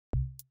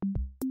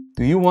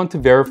Do you want to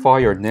verify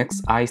your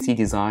next IC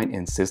design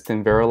in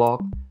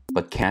SystemVerilog,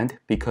 but can't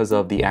because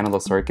of the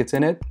analog circuits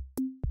in it?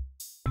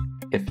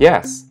 If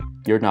yes,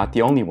 you're not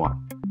the only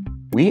one.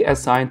 We at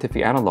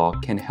Scientific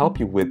Analog can help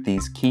you with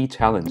these key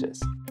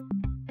challenges.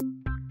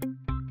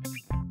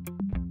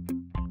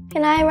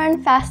 Can I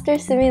run faster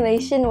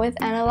simulation with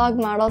analog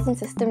models in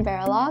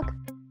SystemVerilog?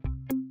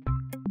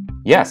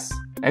 Yes,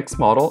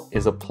 XMODEL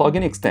is a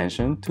plugin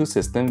extension to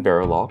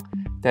SystemVerilog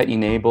that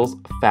enables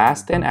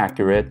fast and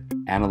accurate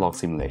analog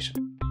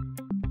simulation.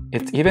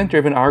 Its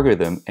event-driven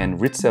algorithm and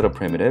rich set of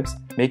primitives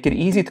make it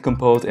easy to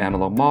compose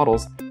analog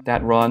models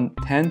that run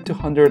 10 to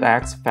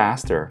 100x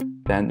faster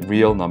than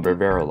real number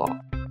Verilog.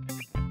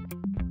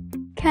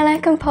 Can I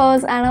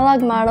compose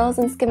analog models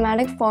in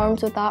schematic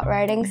forms without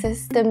writing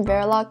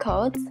SystemVerilog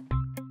codes?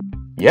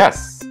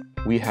 Yes,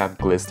 we have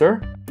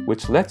GLISTER,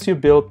 which lets you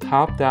build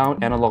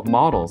top-down analog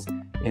models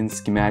in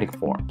schematic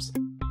forms.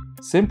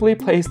 Simply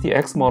place the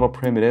XMODEL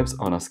primitives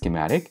on a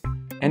schematic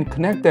and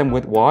connect them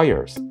with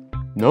wires.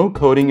 No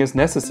coding is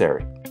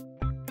necessary.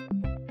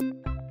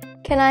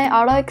 Can I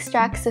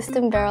auto-extract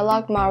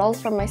SystemVerilog models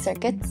from my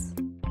circuits?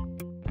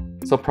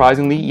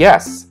 Surprisingly,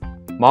 yes.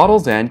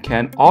 MODELZEN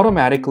can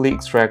automatically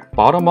extract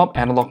bottom-up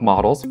analog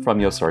models from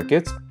your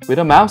circuits with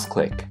a mouse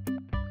click.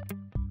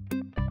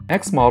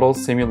 XMODEL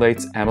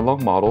simulates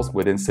analog models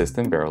within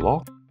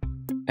SystemVerilog,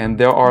 and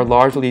there are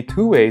largely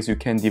two ways you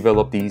can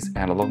develop these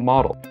analog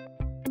models: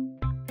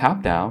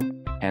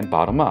 top-down and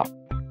bottom-up.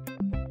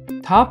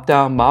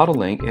 Top-down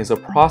modeling is a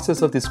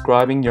process of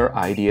describing your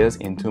ideas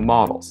into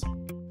models,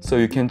 so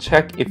you can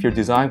check if your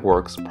design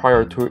works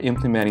prior to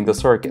implementing the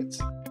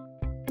circuits.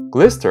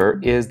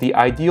 GLISTER is the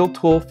ideal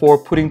tool for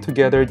putting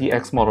together the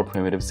XMODEL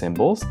primitive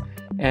symbols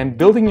and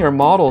building your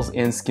models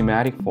in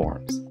schematic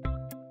forms.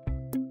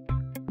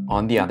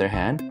 On the other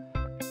hand,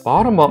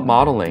 bottom-up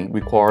modeling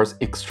requires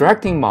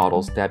extracting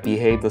models that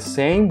behave the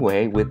same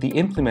way with the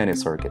implemented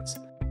circuits,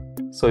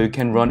 so you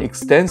can run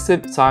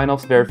extensive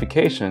sign-off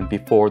verification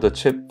before the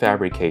chip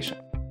fabrication.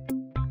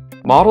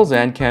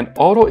 MODELZEN can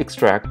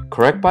auto-extract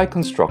correct by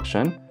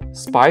construction,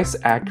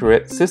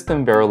 SPICE-accurate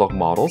SystemVerilog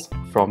models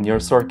from your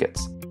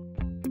circuits.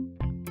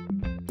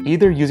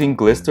 Either using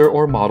GLISTER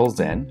or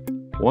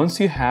MODELZEN, once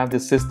you have the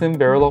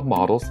SystemVerilog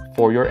models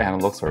for your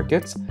analog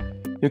circuits,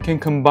 you can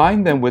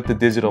combine them with the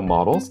digital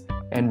models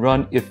and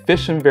run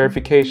efficient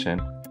verification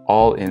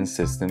all in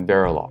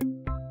SystemVerilog.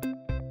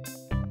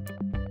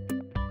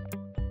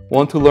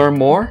 Want to learn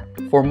more?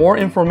 For more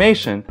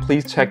information,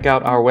 please check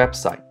out our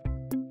website.